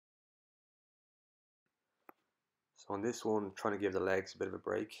So on this one, trying to give the legs a bit of a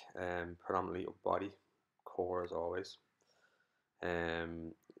break, predominantly upper body, core as always.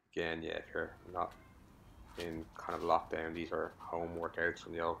 Um, Again, yeah, if you're not in kind of lockdown, these are home workouts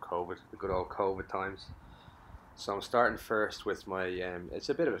from the good old COVID times. So I'm starting first with my, it's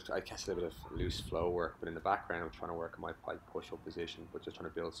a bit of, I guess, a bit of loose flow work, but in the background I'm trying to work on my pike push-up position, but just trying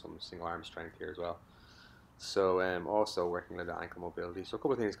to build some single arm strength here as well. So also working a little bit of ankle mobility. So a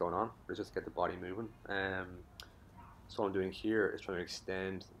couple of things going on, but just to get the body moving. So what I'm doing here is trying to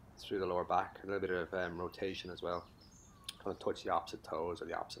extend through the lower back, a little bit of rotation as well. Trying to touch the opposite toes or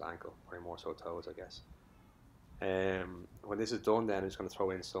the opposite ankle, probably more so toes, I guess. When this is done, then I'm just going to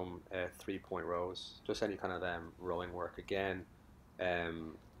throw in some 3-point rows, just any kind of rowing work again.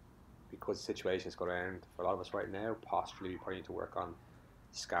 Because the situation is going around for a lot of us right now, posturally we probably need to work on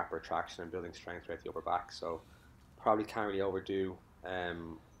scap retraction and building strength throughout the upper back. So probably can't really overdo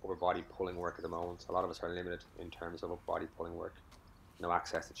upper body pulling work at the moment. A lot of us are limited in terms of upper body pulling work. No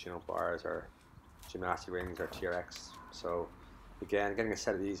access to chin-up bars or gymnastic rings or TRX. So again, getting a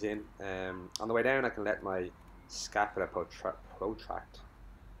set of these in. On the way down, I can let my scapula protract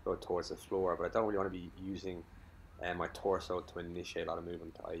go towards the floor, but I don't really want to be using my torso to initiate a lot of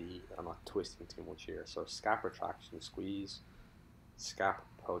movement, i.e. I'm not twisting too much here. So scap retraction, squeeze, scap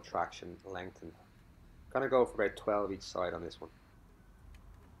protraction, lengthen. Gonna go for about 12 each side on this one.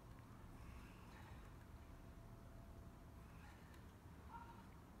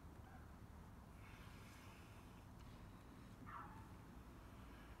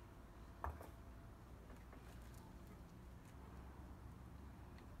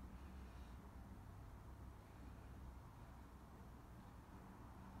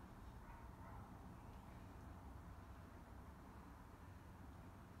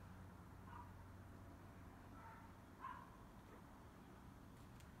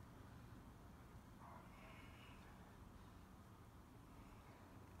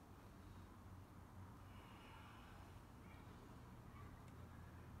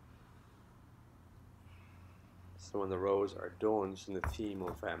 So when the rows are done, just in the theme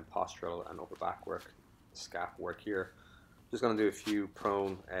of postural and upper back work, scap work here, just going to do a few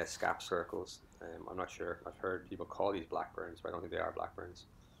prone scap circles. I'm not sure, I've heard people call these blackburns, but I don't think they are blackburns.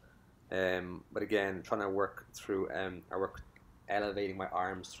 But again, trying to work through, I work elevating my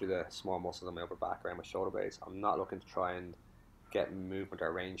arms through the small muscles on my upper back around my shoulder blades. I'm not looking to try and get movement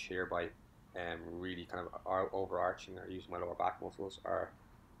or range here by really kind of overarching or using my lower back muscles or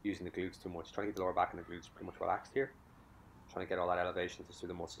using the glutes too much. Trying to get the lower back and the glutes pretty much relaxed here. Trying to get all that elevation through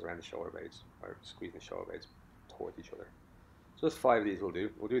the muscles around the shoulder blades or squeezing the shoulder blades towards each other. So just 5 of these we'll do.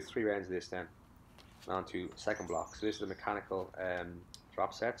 We'll do 3 rounds of this then. On to second block. So this is the mechanical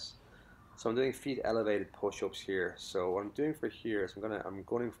drop sets. So I'm doing feet elevated push-ups here. So what I'm doing for here is I'm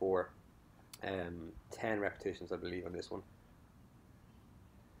going for 10 repetitions, I believe, on this one.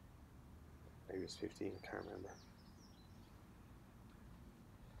 Maybe it's 15, I can't remember.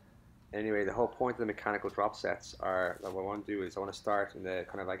 Anyway, the whole point of the mechanical drop sets are that what I want to do is I want to start in the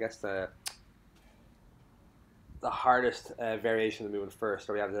kind of, I guess, the hardest variation of the movement first,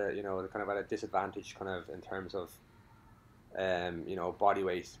 so we have the kind of at a disadvantage kind of in terms of body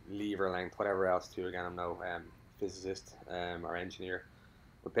weight, lever length, whatever else too. Again, I'm no physicist or engineer,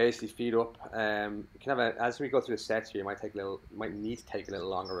 but basically feet up. You can have as we go through the sets here, you might need to take a little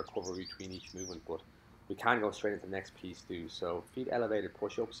longer recovery between each movement, but we can go straight into the next piece too. So feet elevated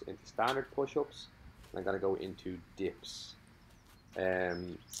push-ups into standard push-ups, and I'm going to go into dips.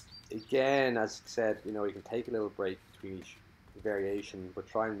 Again, as I said, you can take a little break between each variation, but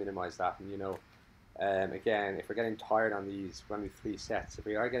try and minimize that. And again, if we're getting tired on these, we're going to do 3 sets. If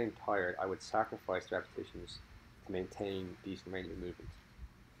we are getting tired, I would sacrifice the repetitions to maintain decent range of movement.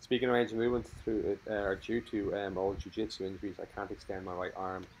 Speaking of range of movement, due to old jiu-jitsu injuries, I can't extend my right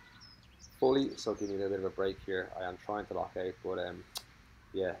arm fully, so give me a little bit of a break here. I am trying to lock out, but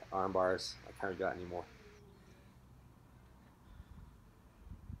yeah, arm bars, I can't do that anymore.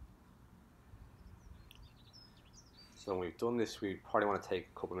 So when we've done this, we probably want to take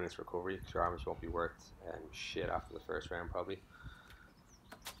a couple of minutes recovery because your arms won't be worth shit after the first round probably.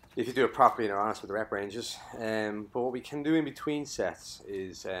 If you do it properly and are honest with the rep ranges. But what we can do in between sets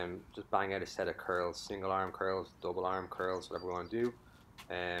is just bang out a set of curls, single arm curls, double arm curls, whatever we want to do.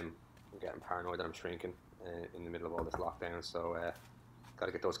 I'm getting paranoid that I'm shrinking in the middle of all this lockdown, so got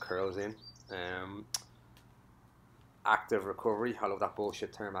to get those curls in. Active recovery, I love that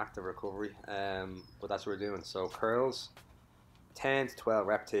bullshit term, active recovery, but that's what we're doing. So curls, 10 to 12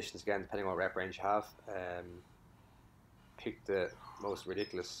 repetitions, again depending on what rep range you have. Pick the most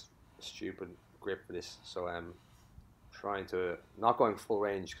ridiculous, stupid grip for this, so trying to, not going full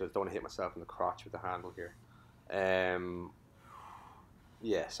range because I don't want to hit myself in the crotch with the handle here. Yeah,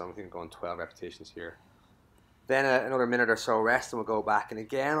 so I'm thinking going 12 repetitions here. Then another minute or so rest, and we'll go back. And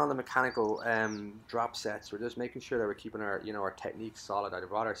again on the mechanical drop sets, we're just making sure that we're keeping our our technique solid. I'd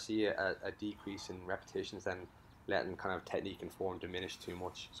rather see a decrease in repetitions than letting kind of technique and form diminish too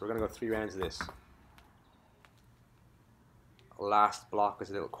much. So we're gonna go 3 rounds of this. Last block is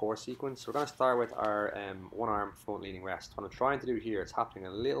a little core sequence. So we're going to start with our one arm front leaning rest. What I'm trying to do here, it's happening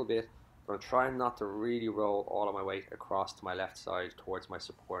a little bit, but I'm trying not to really roll all of my weight across to my left side towards my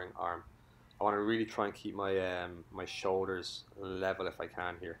supporting arm. I want to really try and keep my my shoulders level if I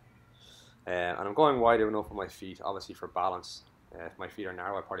can here. And I'm going wide enough with my feet, obviously for balance. If my feet are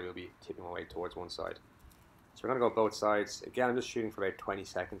narrow, I probably will be tipping my weight towards one side. So we're going to go both sides. Again, I'm just shooting for about 20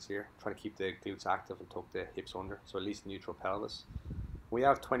 seconds here. I'm trying to keep the glutes active and tuck the hips under, so at least neutral pelvis. We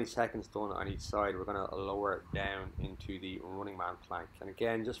have 20 seconds done on each side. We're going to lower down into the running man plank. And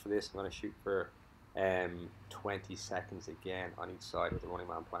again, just for this, I'm going to shoot for 20 seconds again on each side with the running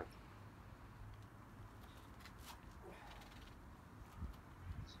man plank.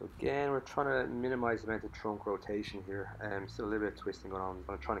 So again, we're trying to minimize the amount of trunk rotation here. Still a little bit of twisting going on,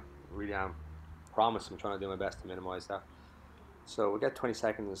 but I'm trying to really promise I'm trying to do my best to minimize that. So we'll get 20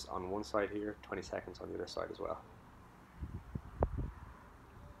 seconds on one side here, 20 seconds on the other side as well.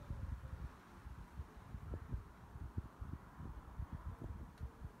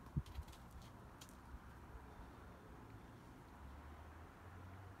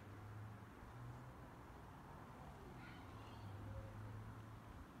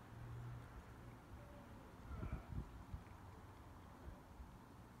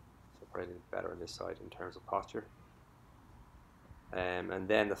 Probably better on this side in terms of posture. And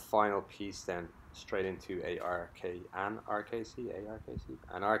then the final piece, then straight into an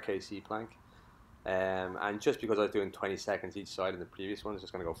RKC plank. And just because I was doing 20 seconds each side in the previous one, it's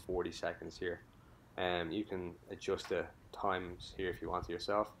just going to go 40 seconds here. You can adjust the times here if you want to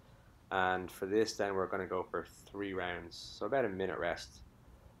yourself. And for this, then we're going to go for 3 rounds, so about a minute rest.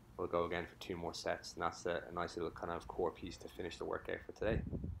 We'll go again for 2 more sets, and that's a nice little kind of core piece to finish the workout for today.